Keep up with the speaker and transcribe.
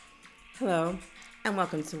Hello, and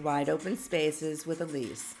welcome to Wide Open Spaces with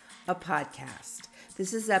Elise, a podcast.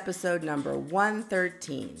 This is episode number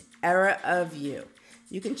 113, Era of You.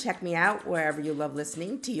 You can check me out wherever you love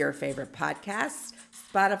listening to your favorite podcasts,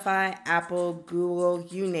 Spotify, Apple, Google,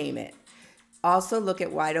 you name it. Also, look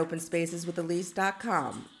at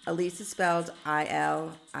wideopenspaceswithelise.com. Elise is spelled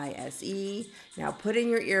I-L-I-S-E. Now put in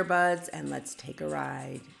your earbuds and let's take a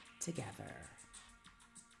ride together.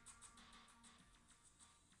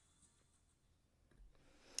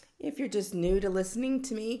 If you're just new to listening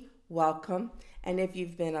to me, welcome. And if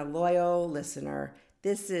you've been a loyal listener,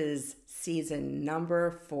 this is season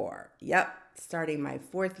number 4. Yep, starting my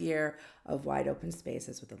 4th year of Wide Open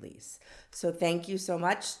Spaces with Elise. So thank you so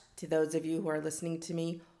much to those of you who are listening to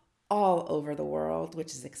me all over the world,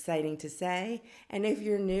 which is exciting to say. And if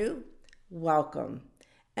you're new, welcome.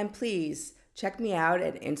 And please check me out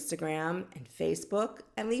at Instagram and Facebook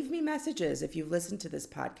and leave me messages if you've listened to this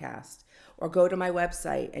podcast. Or go to my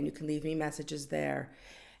website and you can leave me messages there.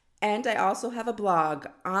 And I also have a blog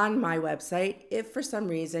on my website. If for some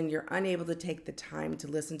reason you're unable to take the time to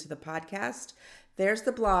listen to the podcast, there's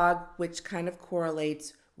the blog, which kind of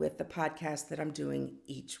correlates with the podcast that I'm doing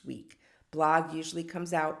each week. Blog usually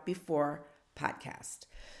comes out before podcast.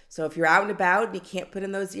 So if you're out and about and you can't put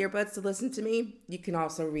in those earbuds to listen to me, you can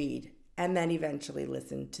also read and then eventually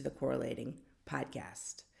listen to the correlating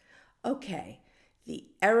podcast. Okay. The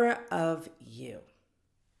Era of You.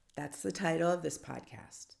 That's the title of this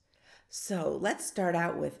podcast. So let's start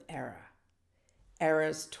out with Era.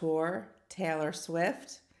 Era's tour, Taylor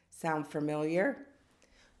Swift. Sound familiar?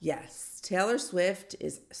 Yes, Taylor Swift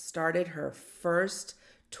started her first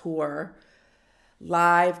tour,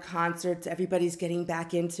 live concerts. Everybody's getting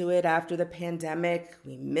back into it after the pandemic.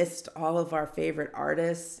 We missed all of our favorite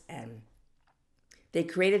artists, and they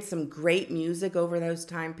created some great music over those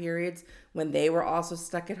time periods when they were also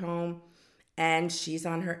stuck at home. And she's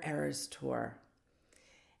on her Eras tour.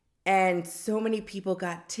 And so many people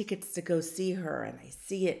got tickets to go see her. And I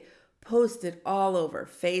see it posted all over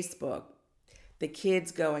Facebook. The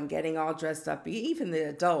kids go and getting all dressed up, even the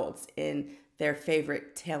adults, in their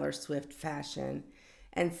favorite Taylor Swift fashion.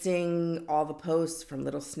 And seeing all the posts from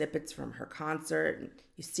little snippets from her concert. And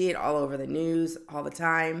you see it all over the news all the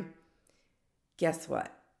time. Guess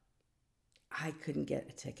what? I couldn't get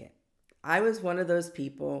a ticket. I was one of those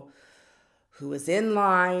people who was in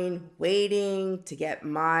line waiting to get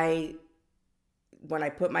when I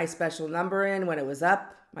put my special number in, when it was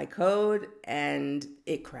up, my code, and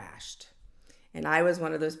it crashed. And I was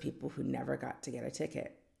one of those people who never got to get a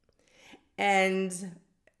ticket. And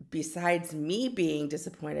besides me being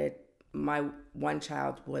disappointed, my one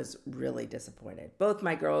child was really disappointed. Both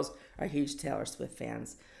my girls are huge Taylor Swift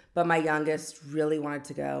fans. But my youngest really wanted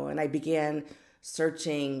to go, and I began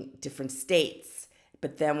searching different states.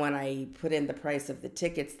 But then when I put in the price of the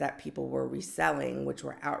tickets that people were reselling, which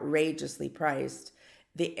were outrageously priced,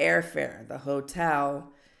 the airfare, the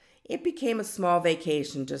hotel, it became a small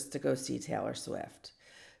vacation just to go see Taylor Swift.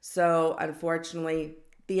 So unfortunately,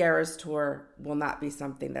 the Eras Tour will not be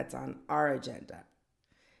something that's on our agenda.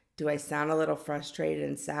 Do I sound a little frustrated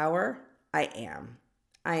and sour? I am.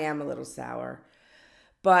 I am a little sour.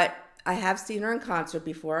 But I have seen her in concert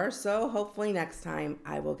before, so hopefully next time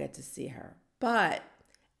I will get to see her. But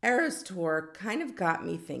Eras Tour kind of got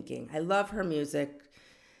me thinking. I love her music.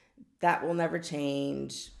 That will never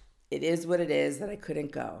change. It is what it is that I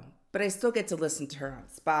couldn't go. But I still get to listen to her on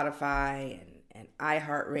Spotify and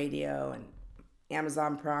iHeartRadio and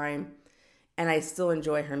Amazon Prime. And I still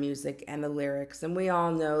enjoy her music and the lyrics. And we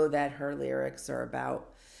all know that her lyrics are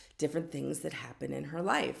about different things that happen in her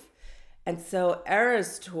life. And so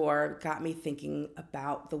Eras Tour got me thinking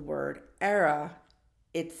about the word era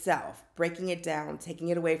itself, breaking it down, taking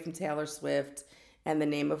it away from Taylor Swift and the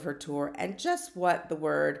name of her tour, and just what the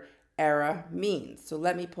word era means. So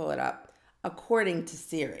let me pull it up. According to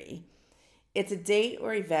Siri, it's a date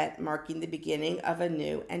or event marking the beginning of a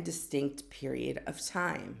new and distinct period of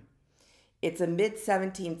time. It's a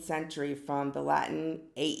mid-17th century from the Latin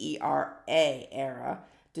aera, era,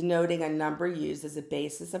 denoting a number used as a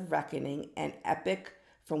basis of reckoning, an epoch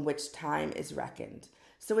from which time is reckoned.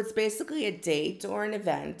 So it's basically a date or an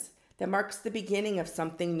event that marks the beginning of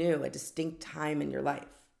something new, a distinct time in your life.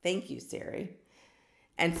 Thank you, Siri.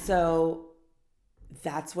 And so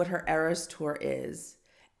that's what her Eras Tour is.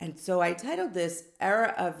 And so I titled this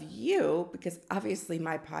Era of You because obviously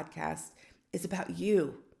my podcast is about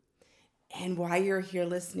you and why you're here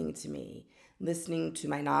listening to me. Listening to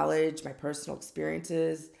my knowledge, my personal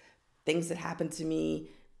experiences, things that happened to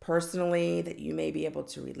me personally that you may be able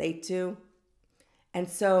to relate to. And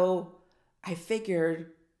so I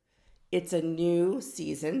figured It's a new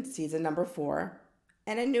season, season number 4,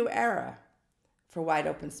 and a new era for Wide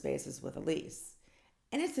Open Spaces with Elise.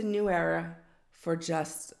 And it's a new era for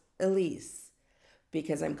just Elise,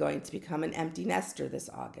 because I'm going to become an empty nester this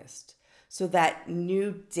August. So that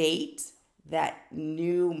new date, that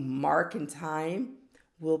new mark in time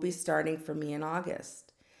will be starting for me in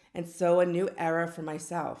August. And so a new era for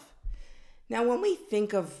myself. Now, when we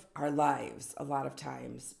think of our lives, a lot of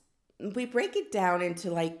times, we break it down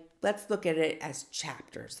into let's look at it as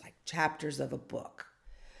chapters, like chapters of a book.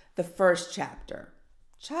 The first chapter,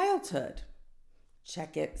 childhood.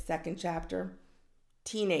 Check it. Second chapter,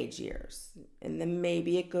 teenage years. And then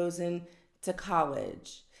maybe it goes into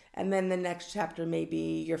college. And then the next chapter may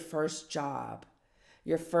be your first job,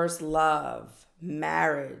 your first love,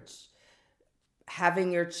 marriage,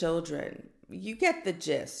 having your children. You get the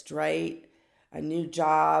gist, right? A new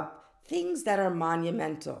job, things that are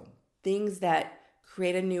monumental, things that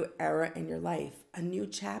create a new era in your life, a new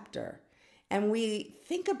chapter. And we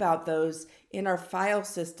think about those in our file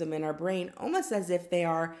system in our brain almost as if they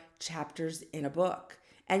are chapters in a book.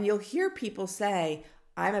 And you'll hear people say,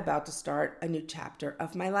 I'm about to start a new chapter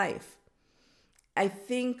of my life. I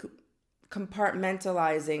think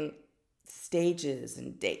compartmentalizing stages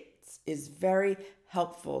and dates is very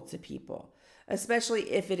helpful to people, especially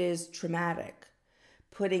if it is traumatic.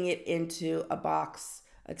 Putting it into a box,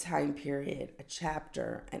 a time period, a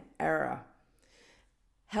chapter, an era,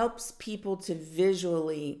 helps people to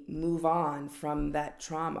visually move on from that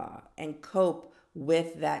trauma and cope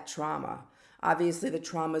with that trauma. Obviously, the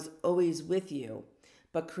trauma is always with you,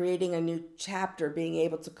 but creating a new chapter, being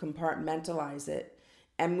able to compartmentalize it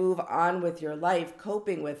and move on with your life,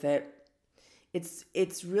 coping with it,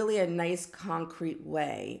 it's really a nice concrete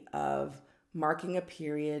way of marking a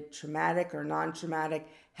period, traumatic or non-traumatic,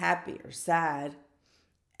 happy or sad,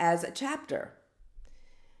 as a chapter.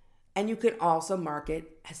 And you can also mark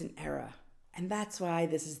it as an era. And that's why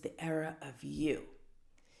this is the era of you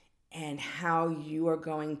and how you are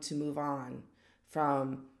going to move on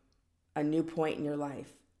from a new point in your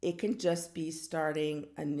life. It can just be starting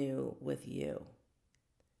anew with you.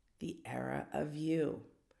 The era of you.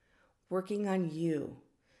 Working on you.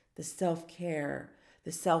 The self-care,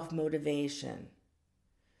 the self-motivation.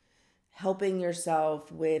 Helping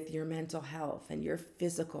yourself with your mental health and your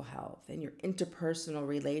physical health and your interpersonal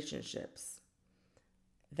relationships.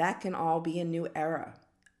 That can all be a new era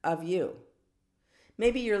of you.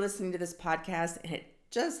 Maybe you're listening to this podcast and it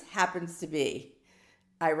just happens to be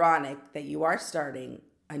ironic that you are starting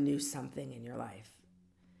a new something in your life.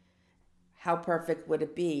 How perfect would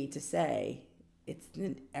it be to say it's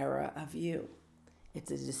an era of you?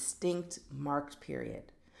 It's a distinct marked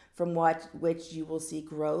period from which you will see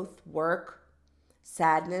growth, work,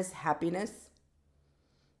 sadness, happiness.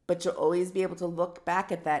 But you'll always be able to look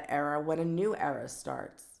back at that era when a new era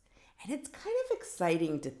starts. And it's kind of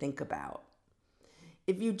exciting to think about.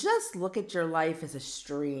 If you just look at your life as a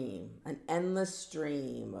stream, an endless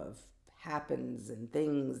stream of happens and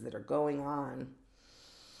things that are going on,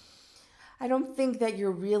 I don't think that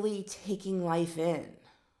you're really taking life in.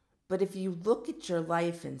 But if you look at your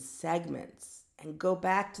life in segments and go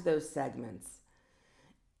back to those segments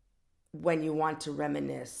when you want to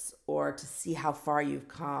reminisce or to see how far you've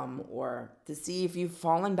come or to see if you've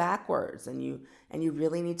fallen backwards and you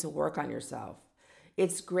really need to work on yourself.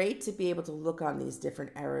 It's great to be able to look on these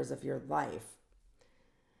different eras of your life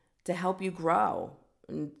to help you grow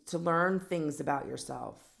and to learn things about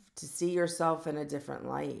yourself, to see yourself in a different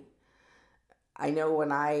light. I know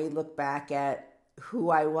when I look back at who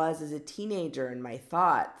I was as a teenager and my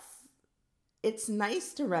thoughts, it's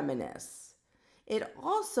nice to reminisce. It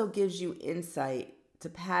also gives you insight to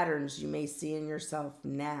patterns you may see in yourself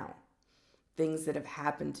now, things that have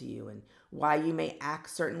happened to you and why you may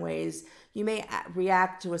act certain ways. You may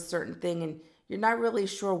react to a certain thing and you're not really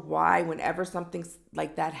sure why. Whenever something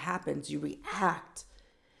like that happens, you react.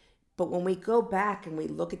 But when we go back and we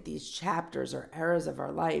look at these chapters or eras of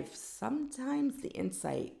our life, sometimes the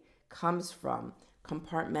insight comes from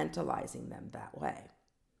compartmentalizing them that way.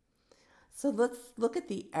 So let's look at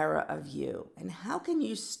the era of you and how can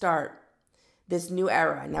you start this new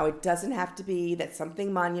era? Now, it doesn't have to be that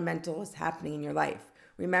something monumental is happening in your life.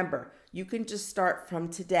 Remember, you can just start from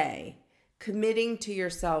today, committing to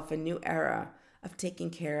yourself a new era of taking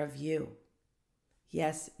care of you.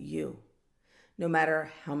 Yes, you. No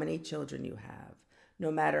matter how many children you have, no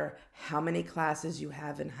matter how many classes you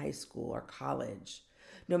have in high school or college,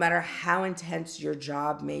 no matter how intense your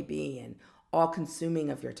job may be and all-consuming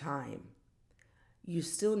of your time, you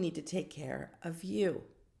still need to take care of you.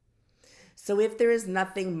 So if there is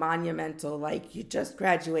nothing monumental like you just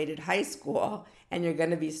graduated high school and you're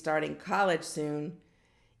going to be starting college soon,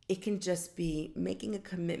 it can just be making a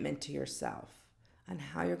commitment to yourself on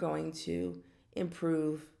how you're going to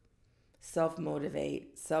improve,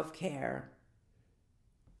 self-motivate, self-care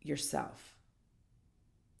yourself.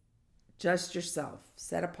 Just yourself,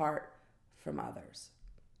 set apart from others.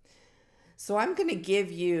 So I'm going to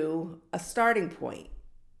give you a starting point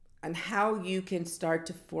on how you can start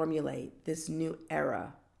to formulate this new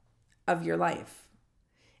era of your life.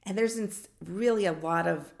 And there's really a lot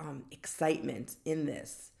of excitement in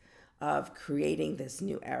this, of creating this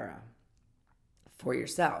new era for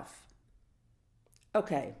yourself.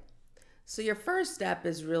 Okay, so your first step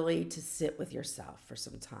is really to sit with yourself for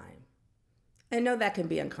some time. I know that can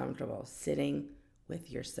be uncomfortable, sitting with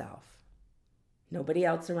yourself. Nobody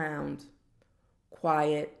else around,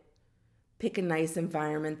 quiet, pick a nice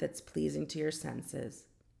environment that's pleasing to your senses,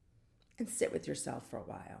 and sit with yourself for a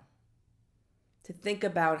while. To think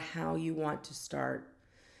about how you want to start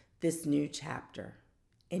this new chapter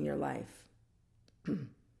in your life.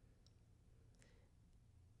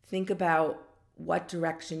 Think about what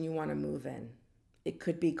direction you want to move in. It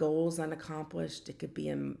could be goals unaccomplished. It could be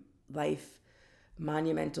a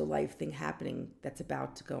monumental life thing happening that's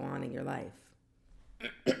about to go on in your life.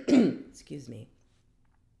 Excuse me.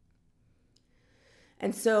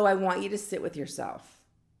 And so I want you to sit with yourself.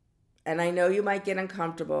 And I know you might get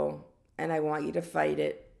uncomfortable, and I want you to fight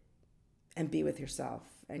it and be with yourself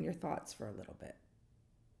and your thoughts for a little bit.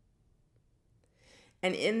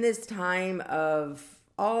 And in this time of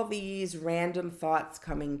all these random thoughts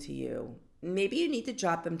coming to you, maybe you need to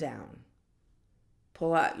jot them down.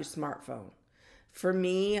 Pull out your smartphone. For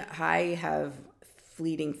me, I have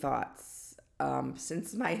fleeting thoughts.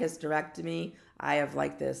 Since my hysterectomy, I have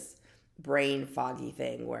like this brain foggy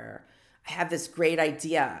thing where I have this great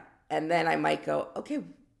idea, and then I might go, okay,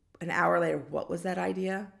 an hour later, what was that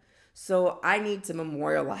idea? So I need to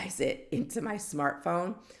memorialize it into my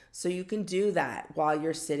smartphone. So you can do that while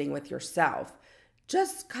you're sitting with yourself.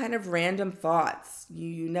 Just kind of random thoughts.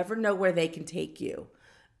 You never know where they can take you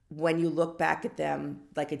when you look back at them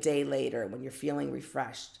like a day later when you're feeling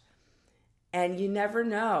refreshed. And you never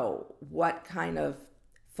know what kind of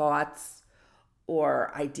thoughts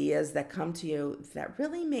or ideas that come to you that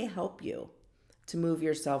really may help you to move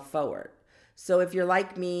yourself forward. So if you're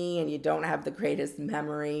like me and you don't have the greatest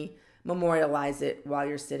memory, memorialize it while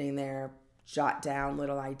you're sitting there. Jot down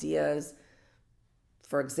little ideas.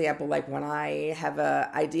 For example, like when I have an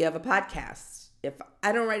idea of a podcast, if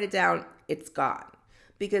I don't write it down, it's gone.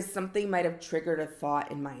 Because something might have triggered a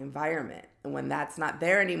thought in my environment. And when that's not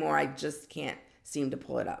there anymore, I just can't seem to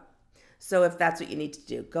pull it up. So if that's what you need to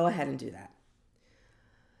do, go ahead and do that.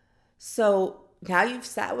 So now you've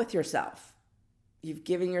sat with yourself. You've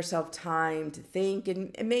given yourself time to think,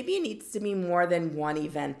 and maybe it needs to be more than one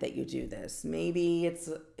event that you do this. Maybe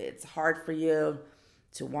it's hard for you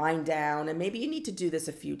to wind down, and maybe you need to do this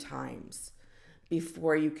a few times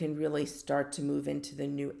before you can really start to move into the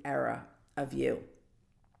new era of you.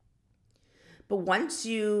 But once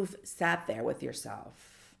you've sat there with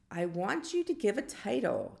yourself, I want you to give a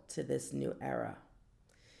title to this new era.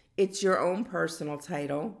 It's your own personal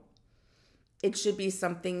title. It should be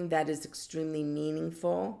something that is extremely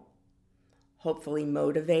meaningful, hopefully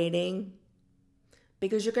motivating,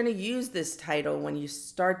 because you're going to use this title when you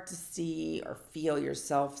start to see or feel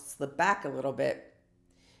yourself slip back a little bit.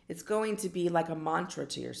 It's going to be like a mantra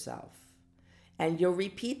to yourself. And you'll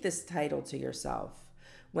repeat this title to yourself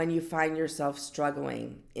when you find yourself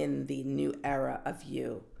struggling in the new era of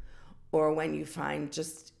you, or when you find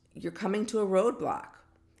just you're coming to a roadblock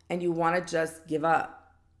and you want to just give up.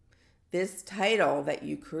 This title that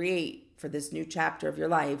you create for this new chapter of your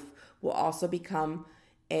life will also become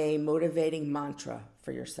a motivating mantra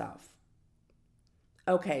for yourself.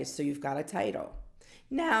 Okay, so you've got a title.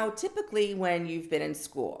 Now, typically when you've been in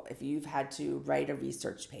school, if you've had to write a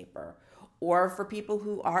research paper, or for people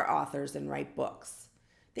who are authors and write books,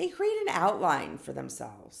 they create an outline for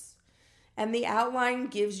themselves. And the outline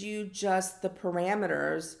gives you just the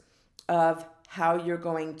parameters of how you're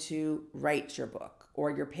going to write your book or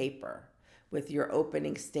your paper, with your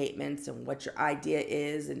opening statements and what your idea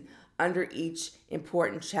is, and under each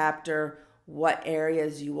important chapter, what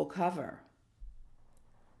areas you will cover.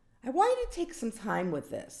 I want you to take some time with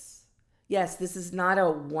this. Yes, this is not a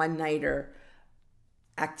one-nighter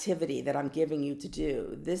activity that I'm giving you to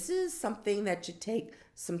do. This is something that should take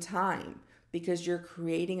some time because you're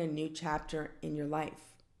creating a new chapter in your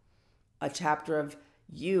life, a chapter of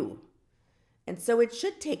you. And so it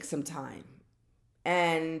should take some time.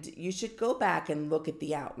 And you should go back and look at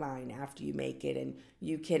the outline after you make it, and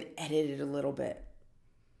you can edit it a little bit.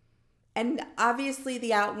 And obviously,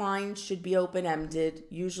 the outline should be open ended.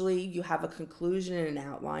 Usually, you have a conclusion in an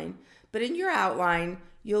outline, but in your outline,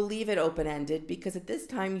 you'll leave it open ended because at this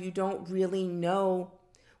time, you don't really know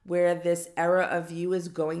where this era of you is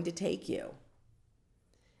going to take you.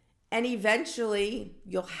 And eventually,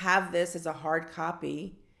 you'll have this as a hard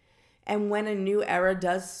copy. And when a new era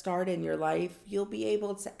does start in your life, you'll be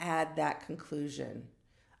able to add that conclusion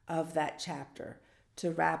of that chapter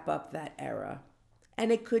to wrap up that era.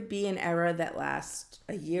 And it could be an era that lasts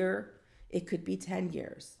a year, it could be 10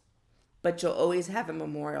 years, but you'll always have it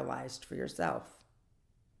memorialized for yourself.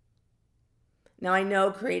 Now, I know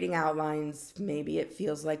creating outlines, maybe it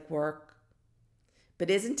feels like work, but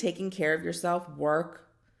isn't taking care of yourself work?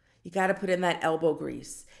 You got to put in that elbow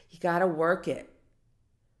grease. You got to work it.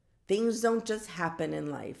 Things don't just happen in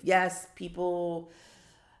life. Yes, people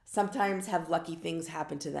sometimes have lucky things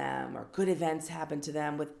happen to them or good events happen to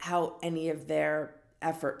them without any of their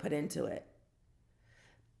effort put into it.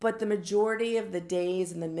 But the majority of the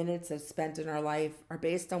days and the minutes that's spent in our life are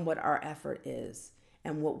based on what our effort is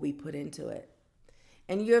and what we put into it.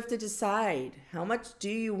 And you have to decide, how much do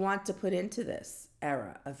you want to put into this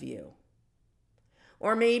era of you?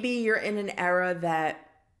 Or maybe you're in an era that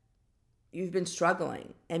you've been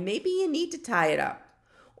struggling and maybe you need to tie it up.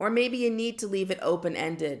 Or maybe you need to leave it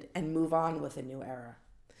open-ended and move on with a new era.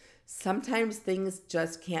 Sometimes things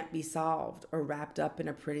just can't be solved or wrapped up in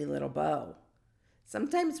a pretty little bow.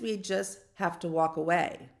 Sometimes we just have to walk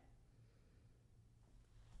away.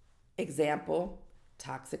 Example,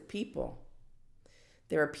 toxic people.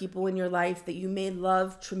 There are people in your life that you may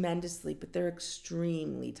love tremendously, but they're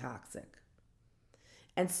extremely toxic.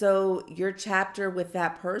 And so your chapter with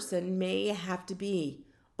that person may have to be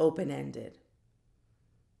open-ended.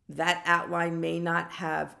 That outline may not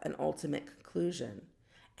have an ultimate conclusion.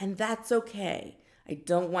 And that's okay. I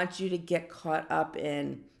don't want you to get caught up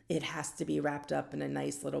in it has to be wrapped up in a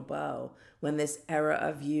nice little bow when this era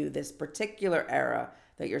of you, this particular era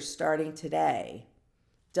that you're starting today,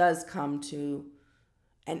 does come to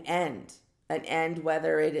an end. An end,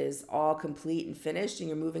 whether it is all complete and finished and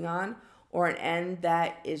you're moving on, or an end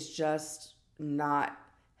that is just not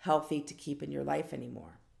healthy to keep in your life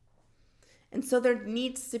anymore. And so there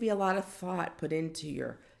needs to be a lot of thought put into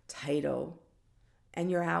your title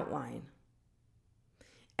and your outline.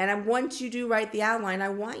 And once you do write the outline, I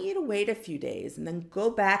want you to wait a few days and then go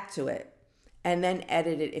back to it and then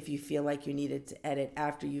edit it if you feel like you needed to edit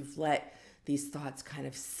after you've let these thoughts kind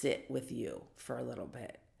of sit with you for a little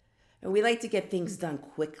bit. And we like to get things done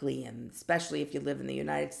quickly, and especially if you live in the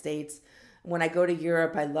United States. When I go to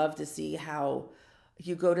Europe, I love to see how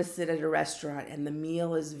you go to sit at a restaurant and the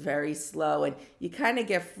meal is very slow, and you kind of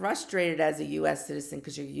get frustrated as a U.S. citizen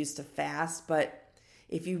because you're used to fast. But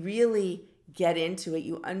if you really get into it,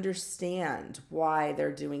 you understand why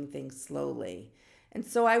they're doing things slowly. And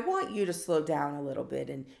so I want you to slow down a little bit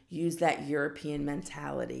and use that European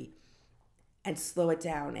mentality and slow it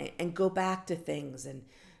down and go back to things. And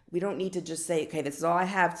we don't need to just say, okay, this is all I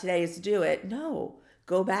have today is to do it. No,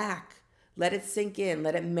 go back. Let it sink in.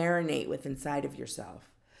 Let it marinate with inside of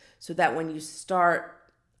yourself so that when you start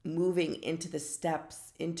moving into the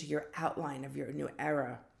steps, into your outline of your new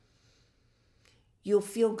era, you'll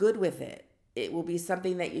feel good with it. It will be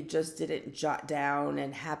something that you just didn't jot down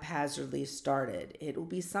and haphazardly started. It will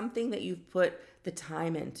be something that you've put the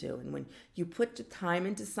time into. And when you put the time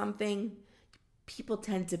into something, people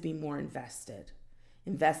tend to be more invested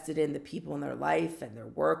in the people in their life and their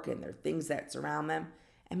work and their things that surround them,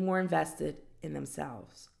 and more invested in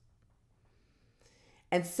themselves.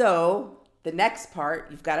 And so the next part,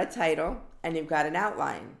 you've got a title and you've got an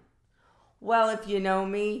outline. Well, if you know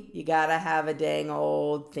me, you gotta have a dang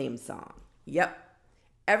old theme song. Yep.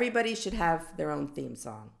 Everybody should have their own theme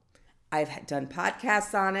song. I've done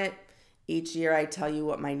podcasts on it. Each year I tell you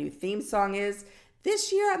what my new theme song is.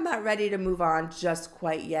 This year I'm not ready to move on just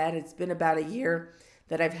quite yet. It's been about a year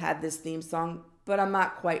that I've had this theme song, but I'm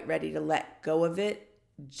not quite ready to let go of it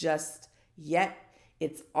just yet.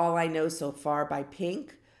 It's All I Know So Far by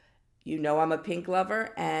Pink. You know I'm a Pink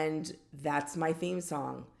lover, and that's my theme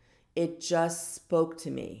song. It just spoke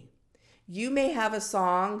to me. You may have a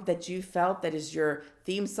song that you felt that is your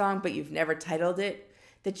theme song, but you've never titled it,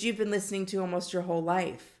 that you've been listening to almost your whole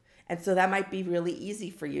life. And so that might be really easy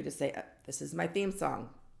for you to say, this is my theme song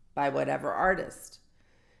by whatever artist.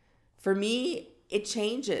 For me, it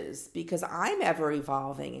changes because I'm ever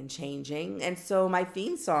evolving and changing. And so my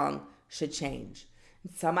theme song should change.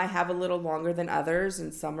 Some I have a little longer than others,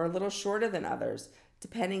 and some are a little shorter than others,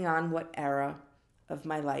 depending on what era of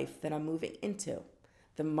my life that I'm moving into,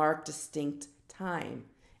 the marked distinct time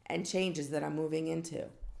and changes that I'm moving into.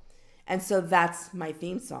 And so that's my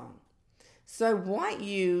theme song. So I want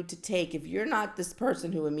you to take, if you're not this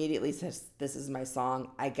person who immediately says, this is my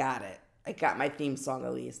song, I got it. I got my theme song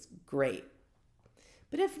at least. Great.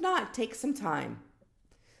 But if not, take some time.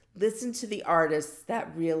 Listen to the artists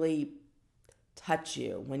that really touch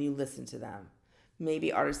you when you listen to them.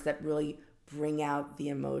 Maybe artists that really bring out the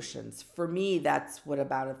emotions. For me, that's what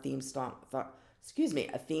about a theme song,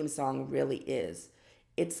 a theme song really is.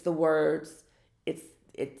 It's the words, it's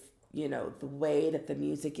the way that the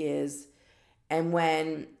music is. And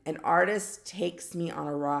when an artist takes me on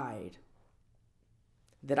a ride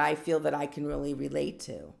that I feel that I can really relate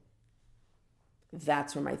to,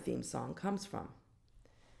 that's where my theme song comes from.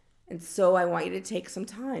 And so I want you to take some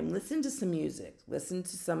time, listen to some music, listen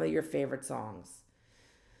to some of your favorite songs.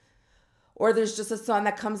 Or there's just a song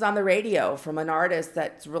that comes on the radio from an artist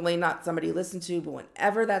that's really not somebody you listen to, but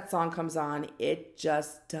whenever that song comes on, it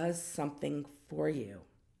just does something for you.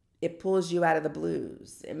 It pulls you out of the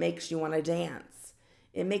blues. It makes you want to dance.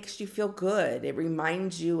 It makes you feel good. It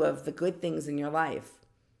reminds you of the good things in your life.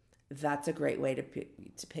 That's a great way to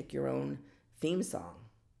pick your own theme song.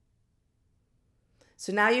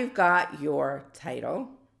 So now you've got your title,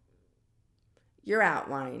 your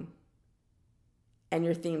outline, and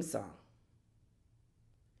your theme song.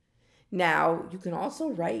 Now, you can also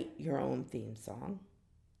write your own theme song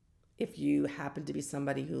if you happen to be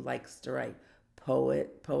somebody who likes to write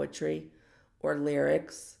poetry or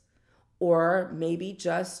lyrics, or maybe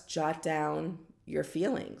just jot down your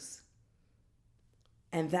feelings.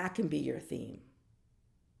 And that can be your theme.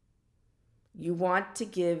 You want to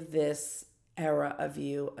give this era of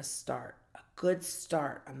you a start, a good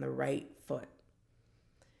start on the right foot.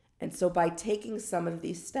 And so by taking some of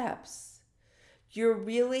these steps, you're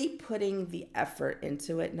really putting the effort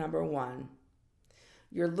into it, number one.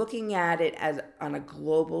 You're looking at it as on a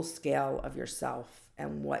global scale of yourself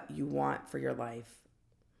and what you want for your life.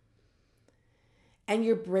 And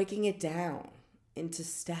you're breaking it down into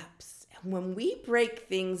steps. And when we break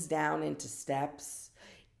things down into steps,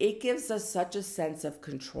 it gives us such a sense of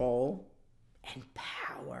control and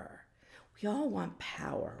power. We all want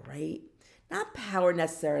power, right? Not power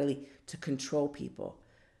necessarily to control people,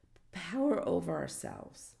 power over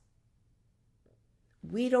ourselves.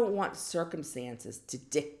 We don't want circumstances to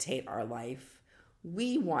dictate our life.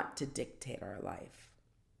 We want to dictate our life.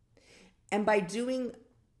 And by doing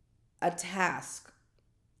a task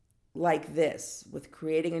like this, with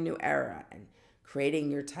creating a new era and creating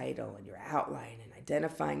your title and your outline and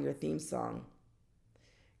identifying your theme song,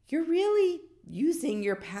 you're really using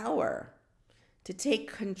your power to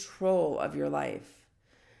take control of your life,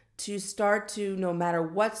 to start to, no matter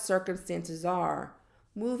what circumstances are,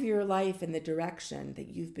 move your life in the direction that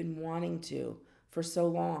you've been wanting to for so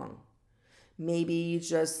long. Maybe you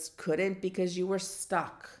just couldn't because you were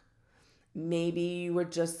stuck. Maybe you were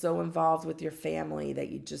just so involved with your family that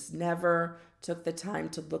you just never took the time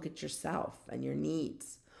to look at yourself and your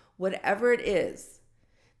needs. Whatever it is,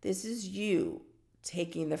 this is you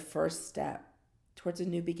taking the first step towards a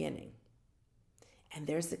new beginning. And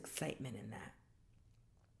there's excitement in that.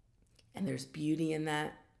 And there's beauty in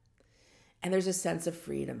that. And there's a sense of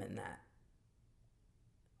freedom in that.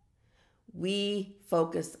 We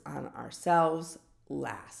focus on ourselves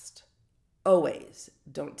last. Always.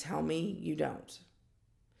 Don't tell me you don't.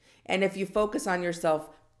 And if you focus on yourself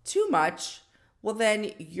too much, well,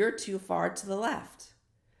 then you're too far to the left.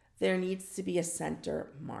 There needs to be a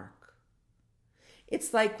center mark.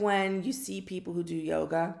 It's like when you see people who do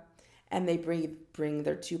yoga and they bring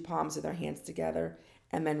their two palms of their hands together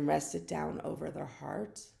and then rest it down over their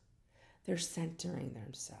heart. They're centering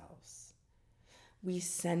themselves. We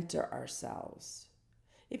center ourselves.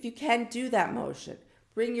 If you can do that motion,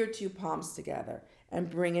 bring your two palms together and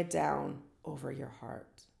bring it down over your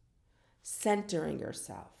heart. Centering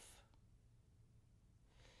yourself.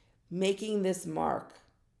 Making this mark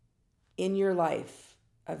in your life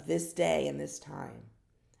of this day and this time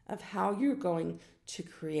of how you're going to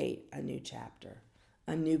create a new chapter,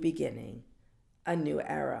 a new beginning, a new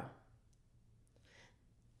era.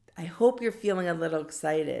 I hope you're feeling a little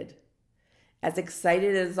excited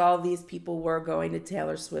as all these people were going to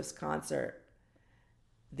Taylor Swift's concert,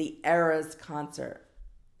 the Eras concert.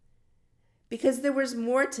 Because there was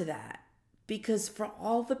more to that. Because for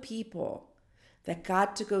all the people that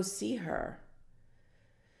got to go see her,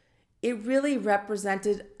 it really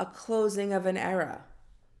represented a closing of an era,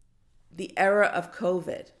 the era of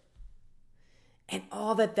COVID, and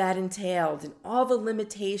all that entailed, and all the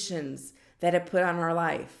limitations that it put on our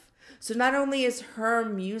life. So not only is her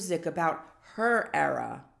music about her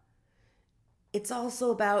era, it's also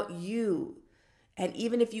about you. And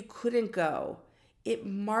even if you couldn't go, it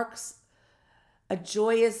marks a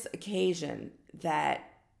joyous occasion that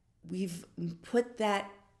we've put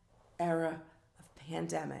that era of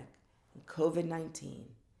pandemic and COVID-19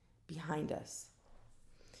 behind us.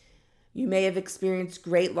 You may have experienced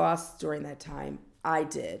great loss during that time. I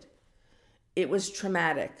did. It was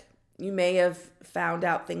traumatic. You may have found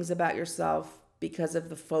out things about yourself because of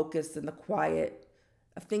the focus and the quiet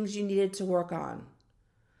of things you needed to work on.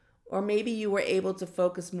 Or maybe you were able to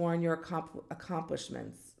focus more on your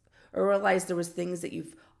accomplishments, or realize there was things that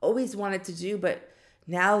you've always wanted to do, but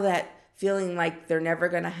now that feeling like they're never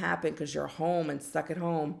going to happen because you're home and stuck at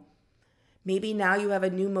home, maybe now you have a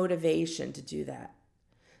new motivation to do that.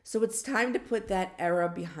 So it's time to put that era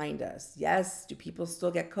behind us. Yes, do people still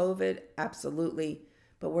get COVID? Absolutely,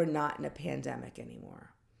 but we're not in a pandemic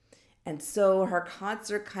anymore. And so her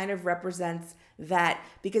concert kind of represents that,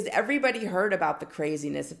 because everybody heard about the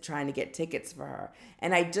craziness of trying to get tickets for her.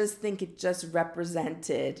 And I just think it just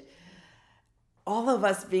represented all of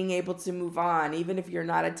us being able to move on. Even if you're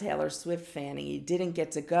not a Taylor Swift fan and you didn't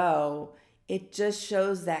get to go, it just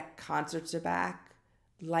shows that concerts are back,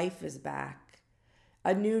 life is back,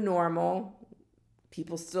 a new normal.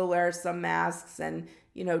 People still wear some masks and,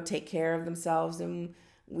 take care of themselves. And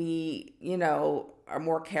we, are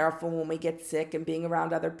more careful when we get sick and being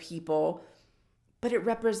around other people. But it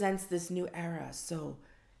represents this new era. So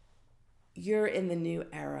you're in the new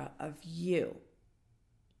era of you.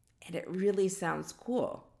 And it really sounds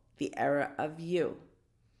cool. The era of you.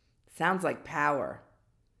 Sounds like power.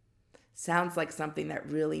 Sounds like something that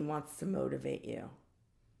really wants to motivate you.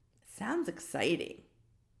 Sounds exciting.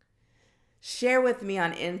 Share with me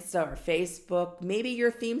on Insta or Facebook, maybe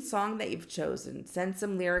your theme song that you've chosen. Send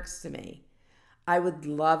some lyrics to me. I would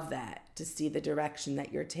love that, to see the direction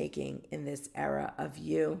that you're taking in this era of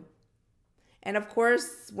you. And of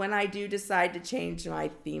course, when I do decide to change my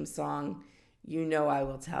theme song, I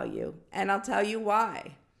will tell you. And I'll tell you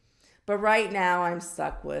why. But right now, I'm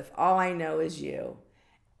stuck with All I Know Is You.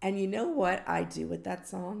 And you know what I do with that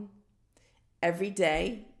song? Every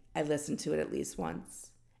day, I listen to it at least once.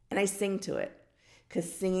 And I sing to it,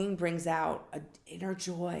 because singing brings out an inner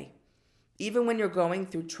joy. Even when you're going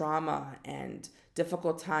through trauma and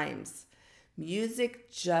difficult times,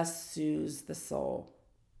 music just soothes the soul.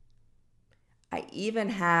 I even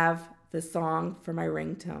have the song for my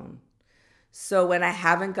ringtone. So when I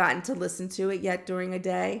haven't gotten to listen to it yet during a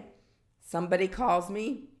day, somebody calls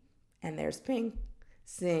me and there's Pink.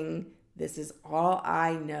 Sing, This Is All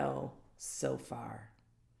I Know So Far.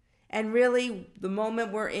 And really, the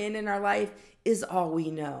moment we're in our life is all we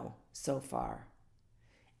know so far.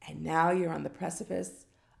 And now you're on the precipice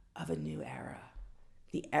of a new era,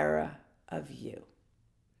 the era of you.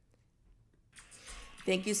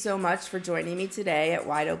 Thank you so much for joining me today at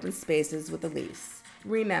Wide Open Spaces with Elise.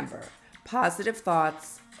 Remember, positive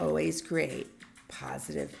thoughts always create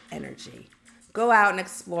positive energy. Go out and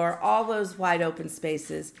explore all those wide open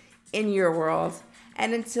spaces in your world.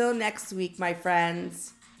 And until next week, my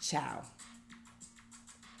friends, ciao.